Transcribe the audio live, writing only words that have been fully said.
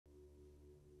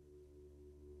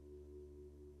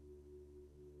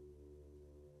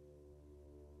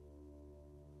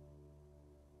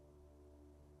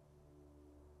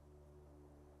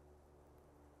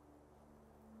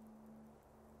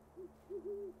I've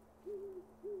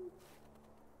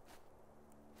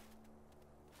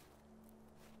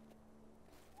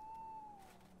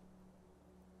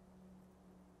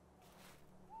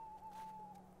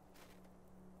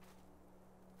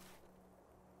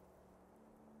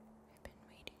been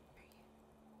waiting for you.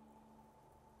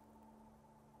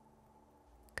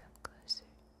 Come closer.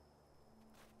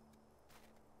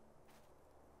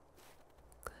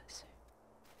 Closer.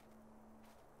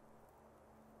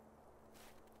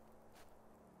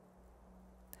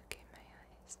 Look in my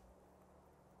eyes.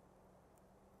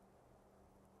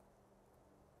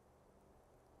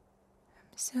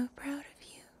 I'm so proud of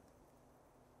you.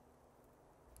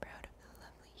 Proud of the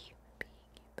lovely human being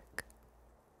you become.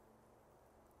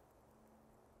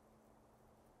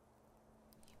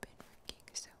 You've been working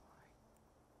so hard.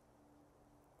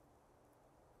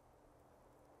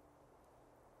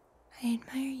 I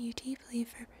admire you deeply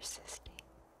for persisting.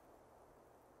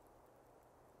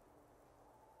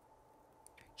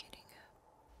 For getting up,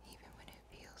 even when it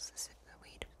feels as if the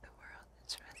weight of the world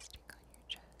is resting on your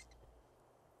chest.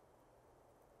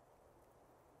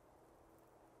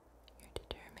 Your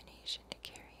determination to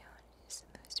carry on is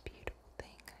the most beautiful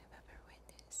thing I've ever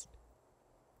witnessed.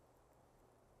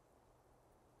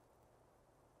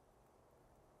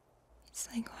 It's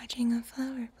like watching a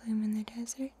flower bloom in the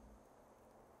desert.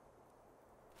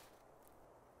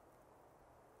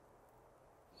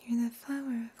 You're the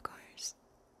flower, of course.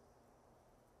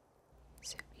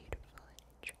 So beautiful and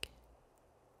intricate.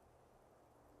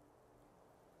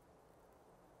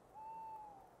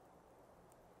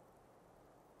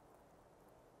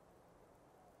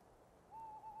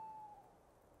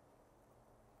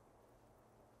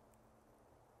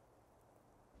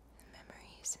 The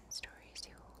memories and stories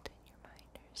you hold in your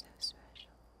mind are so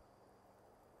special.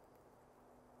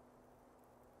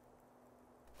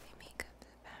 They make up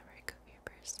the fabric of your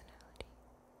personality,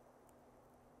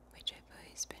 which I've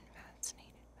always been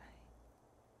fascinated by.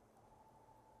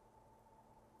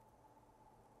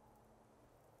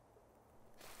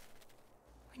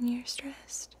 When you're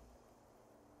stressed,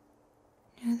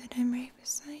 know that I'm right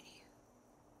beside you.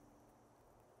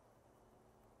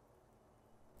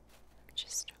 I'm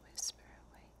just a whisper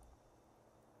away.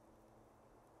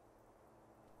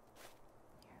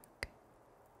 You're okay.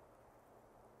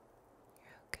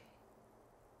 You're okay.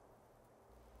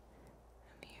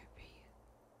 I'm here for you.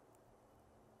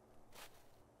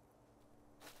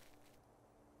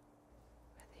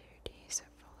 Whether your days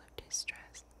are full of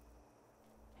distress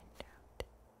and doubt,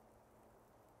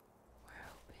 or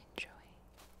hope and joy,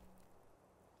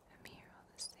 I'm here all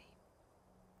the same.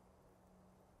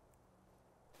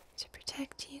 To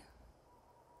protect you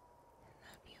and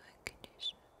love you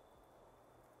unconditionally.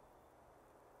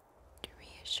 To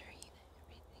reassure you that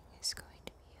everything is going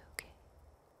to be okay.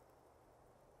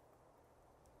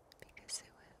 Because it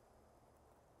will.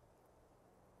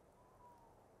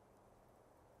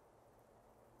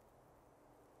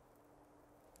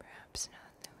 Perhaps not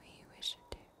in the way you wish it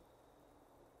to,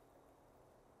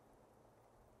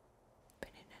 but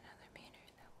in another manner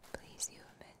that will please you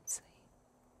immensely.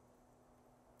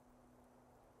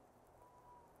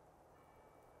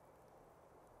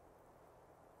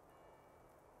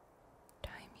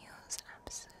 Time heals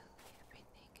absolutely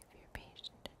everything if you're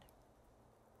patient enough.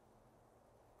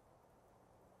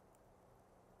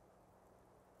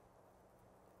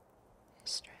 The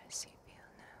stress you feel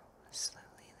now will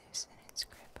slowly loosen its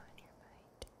grip on your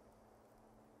mind,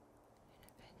 and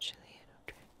eventually it'll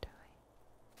drift away.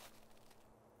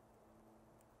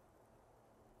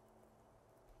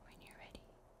 When you're ready,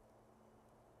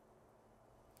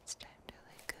 it's time to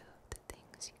let go of the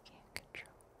things you can't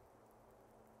control.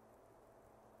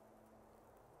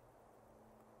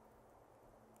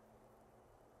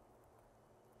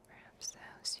 Perhaps the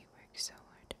house you worked so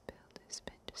hard to build has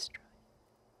been destroyed.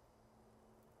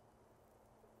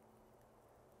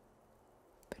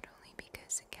 But only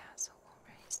because a castle will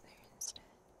rise there instead.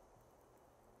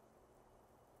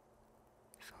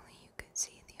 If only you could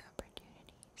see the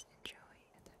opportunities and joy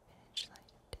at the finish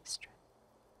line of distress.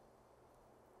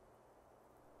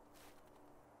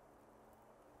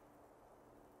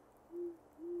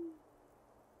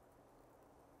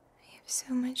 I have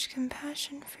so much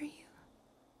compassion for you.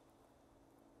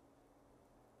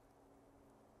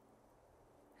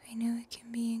 I know it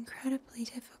can be incredibly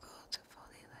difficult to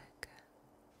fully let go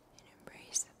and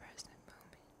embrace the present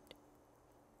moment.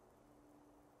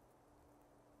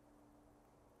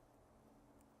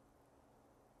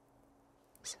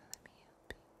 So let me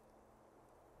help you.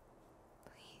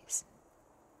 Please.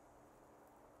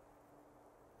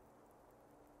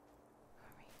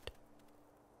 Alright.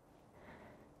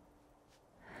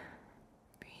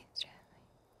 Breathe gently.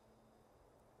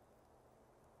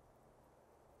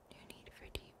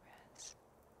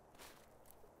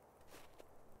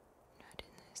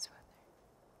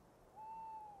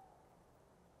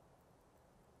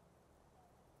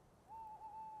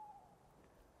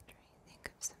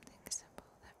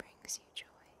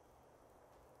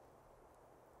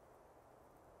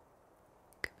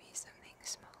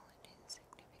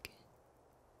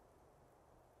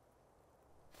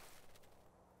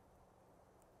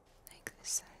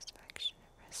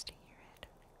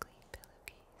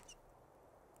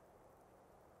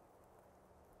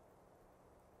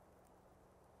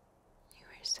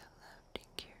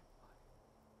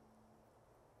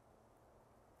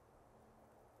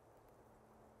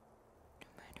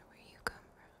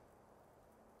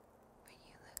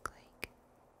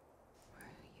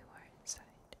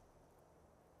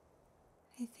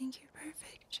 think you're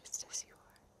perfect just as you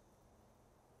are.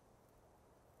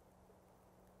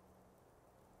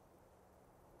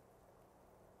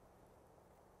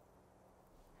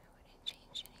 I wouldn't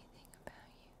change anything about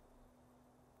you.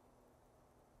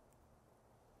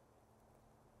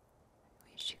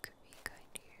 I wish you could be kind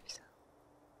to yourself.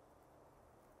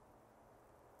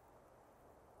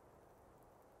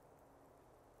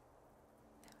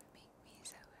 That would make me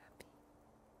so happy.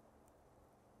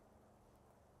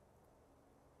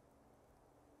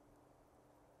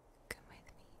 Come with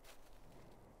me.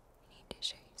 I need to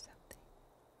show you something.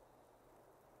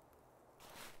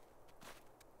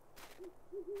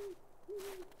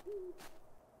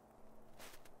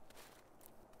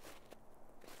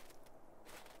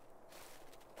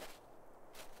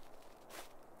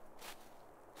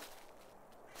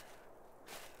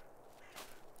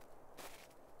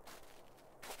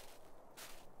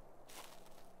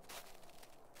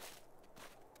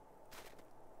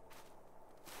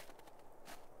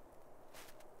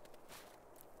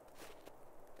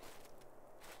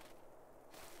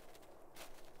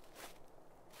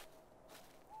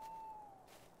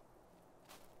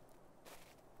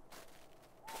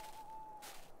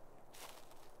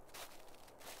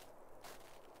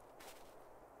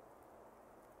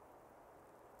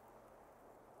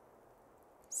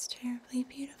 It's terribly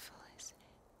beautiful, isn't it?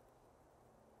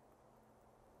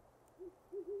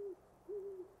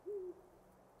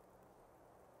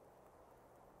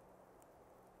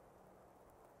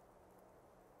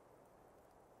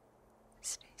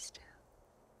 Stay still.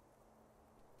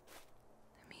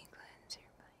 Let me cleanse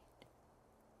your mind.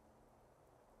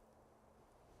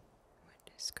 I want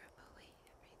to scrub away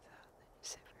every thought that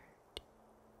has ever hurt.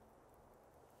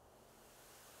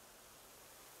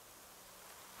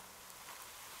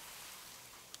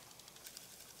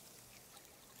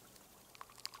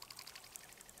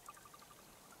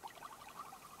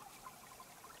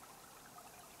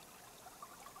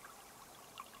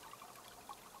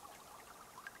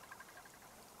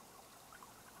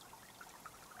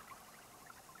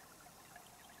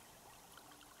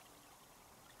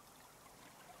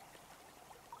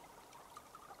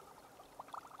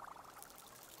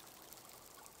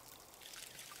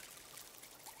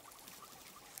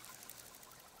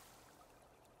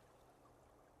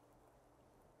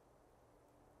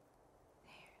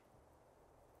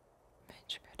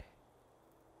 Much better.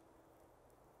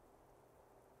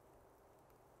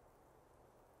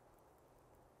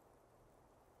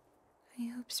 I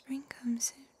hope spring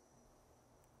comes soon.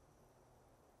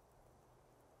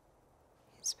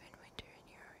 It's been winter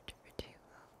in your heart for too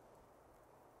long.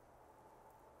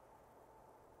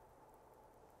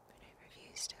 But I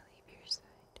refuse to leave your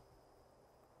side.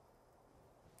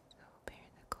 So I'll bear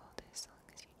the cold as long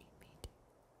as you need me to.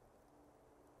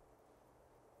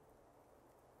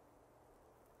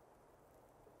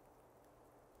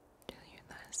 Till your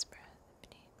last breath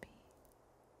beneath me.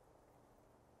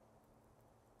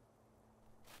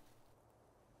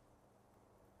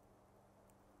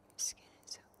 Your skin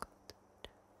is so cold to the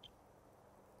touch.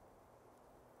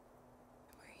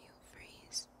 Where you'll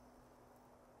freeze.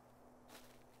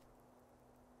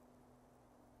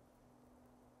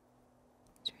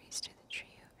 Let's race to the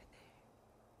tree over there.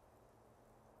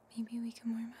 Maybe we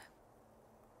can warm up.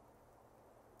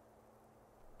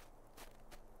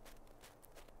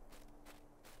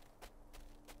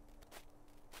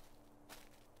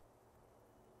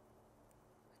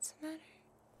 What's the matter?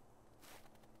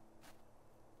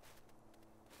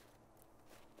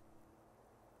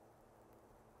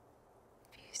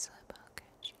 If you slip, I'll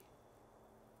catch you.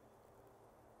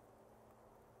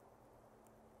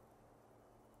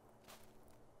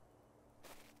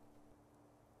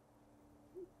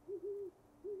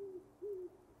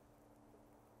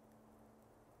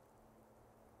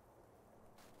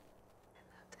 I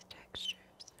love the texture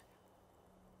of snow.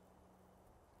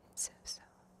 It's so soft.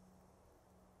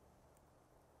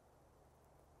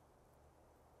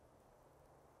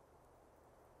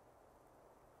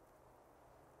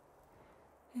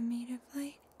 I'm made of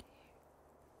light, dear.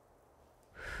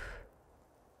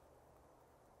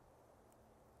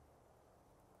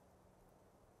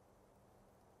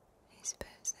 I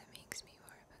suppose that makes me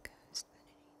more of a ghost than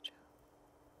an angel.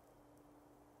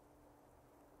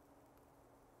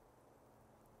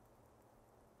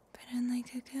 But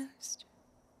unlike a ghost,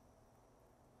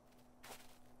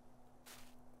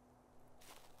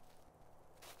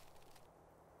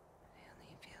 I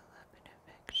only feel love and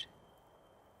affection.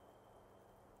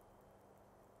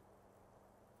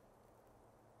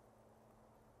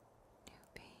 No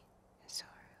pain, sorrow,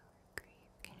 or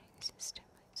grief can exist in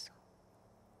my soul.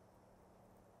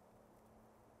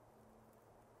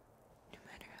 No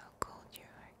matter how cold your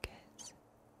heart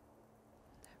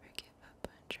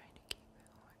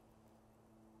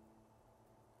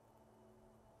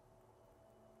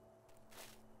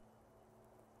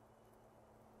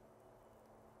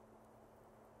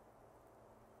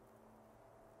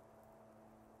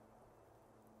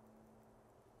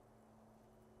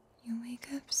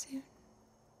up soon.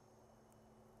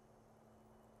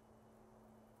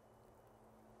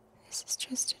 This is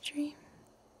just a dream.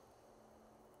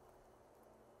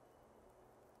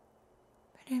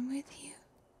 But I'm with you.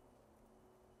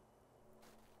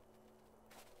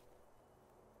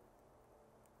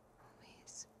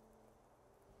 Always.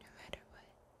 No matter what.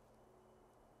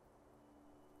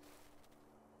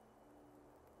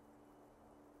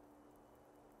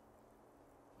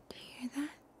 Do you hear that?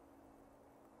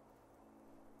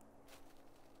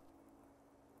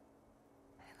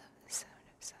 I love the sound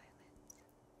of silence.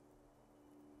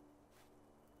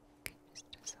 I could just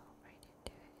dissolve right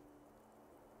into it.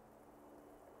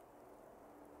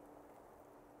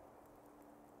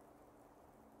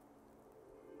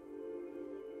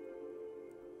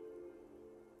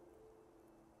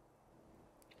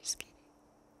 Just kidding.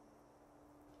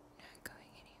 Not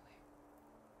going anywhere.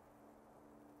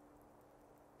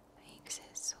 I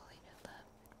exist solely to love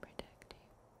and protect you.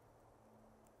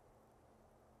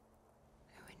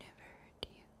 I would never hurt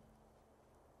you,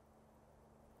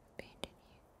 abandon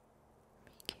you,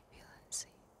 make you feel unsafe.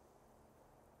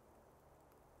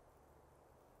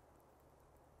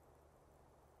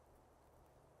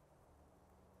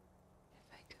 If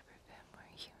I could prevent more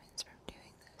humans from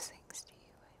doing those things to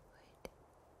you, I would.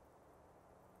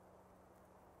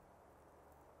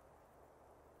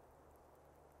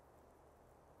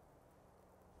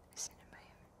 Listen to my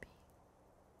heartbeat.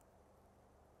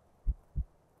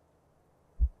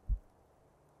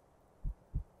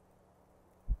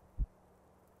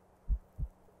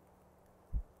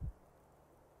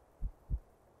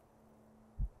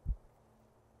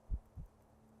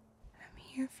 I'm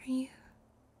here for you.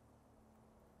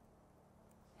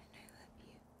 And I love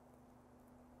you.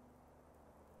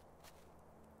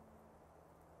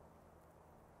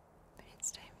 But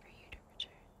it's time for you to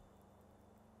return.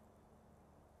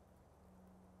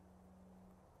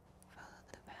 Follow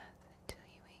the path until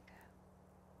you wake up.